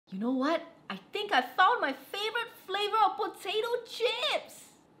You know what? I think I found my favorite flavor of potato chips!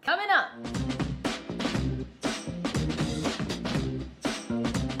 Coming up!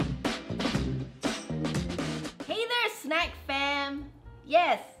 Hey there, snack fam!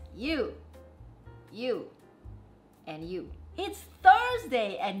 Yes, you, and you. It's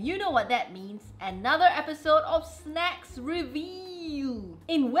Thursday, and you know what that means. Another episode of Snacks Review.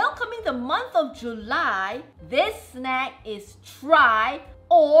 In welcoming the month of July, this snack is try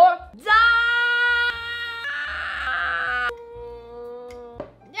or die!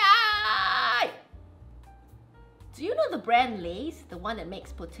 Do you know the brand Lay's, the one that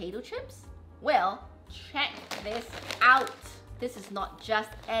makes potato chips? Well, check this out. This is not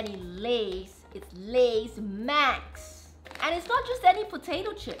just any Lay's, it's Lay's MAXX. And it's not just any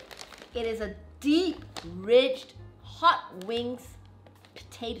potato chip. It is a deep, rich, hot wings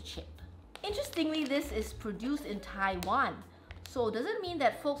potato chip. Interestingly, this is produced in Taiwan. So does it mean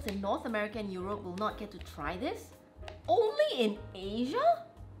that folks in North America and Europe will not get to try this? Only in Asia?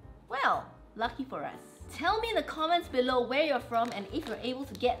 Well, lucky for us. Tell me in the comments below where you're from and if you're able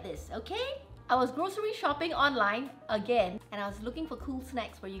to get this, okay? I was grocery shopping online again, and I was looking for cool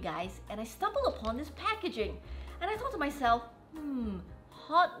snacks for you guys, and I stumbled upon this packaging. And I thought to myself,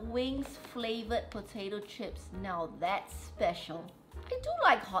 hot wings flavored potato chips. Now that's special. I do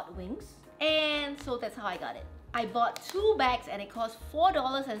like hot wings. And so that's how I got it. I bought 2 bags and it cost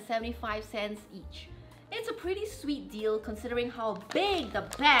 $4.75 each. It's a pretty sweet deal considering how big the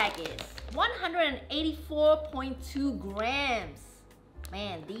bag is. 184.2 grams.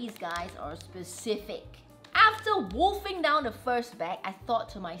 Man, these guys are specific. After wolfing down the first bag, I thought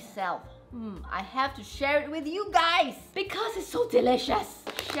to myself, I have to share it with you guys because it's so delicious.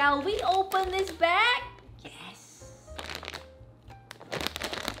 Shall we open this bag? Yes.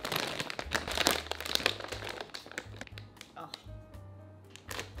 Oh.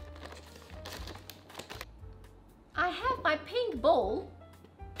 I have my pink bowl.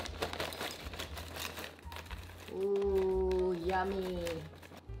 Ooh, yummy.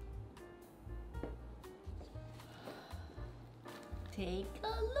 Take a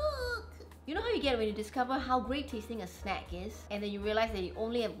look. You know how you get when you discover how great tasting a snack is and then you realize that you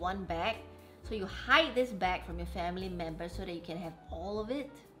only have 1 bag? So you hide this bag from your family members so that you can have all of it?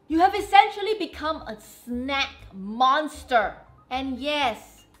 You have essentially become a snack monster. And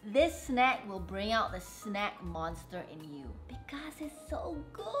yes, this snack will bring out the snack monster in you because it's so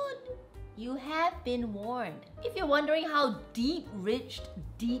good. You have been warned. If you're wondering how deep-ridged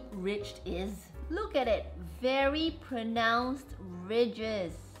is, look at it. Very pronounced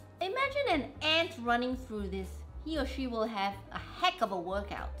ridges. Imagine an ant running through this. He or she will have a heck of a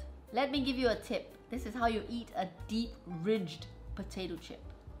workout. Let me give you a tip. This is how you eat a deep-ridged potato chip.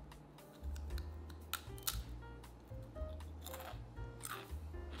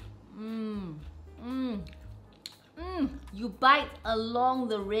 You bite along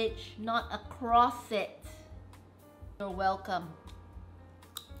the ridge, not across it. You're welcome.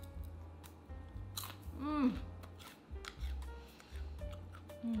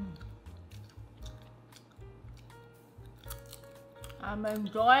 I'm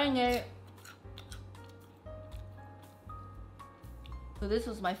enjoying it. So this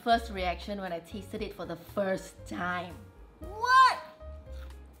was my first reaction when I tasted it for the first time. What?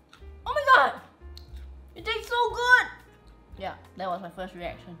 Oh my god! It tastes so good! Yeah, that was my first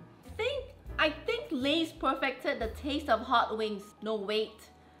reaction. I think Lay's perfected the taste of hot wings. No, wait.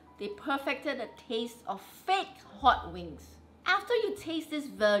 They perfected the taste of fake hot wings. After you taste this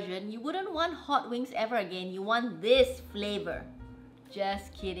version, you wouldn't want hot wings ever again. You want this flavor.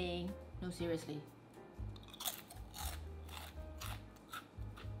 Just kidding. No, seriously.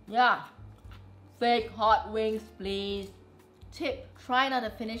 Yeah. Fake hot wings, please. Tip, try not to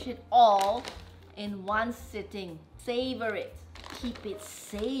finish it all in one sitting. Savor it. Keep it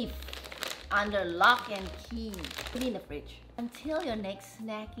safe. Under lock and key. Put it in the fridge. Until your next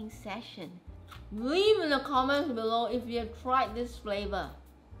snacking session. Leave in the comments below if you have tried this flavor.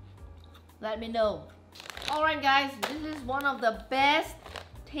 Let me know. Alright guys, this is one of the best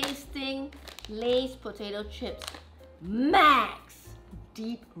tasting Lay's potato chips. MAXX!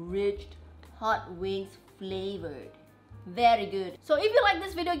 Deep ridged hot wings flavored. Very good. So if you like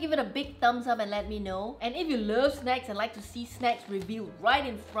this video, give it a big thumbs up and let me know. And if you love snacks and like to see snacks revealed right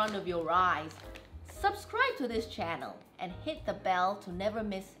in front of your eyes, subscribe to this channel and hit the bell to never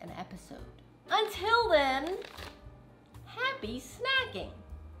miss an episode. Until then, happy snacking!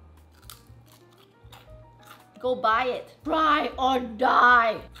 Go buy it. Try or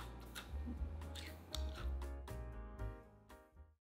die!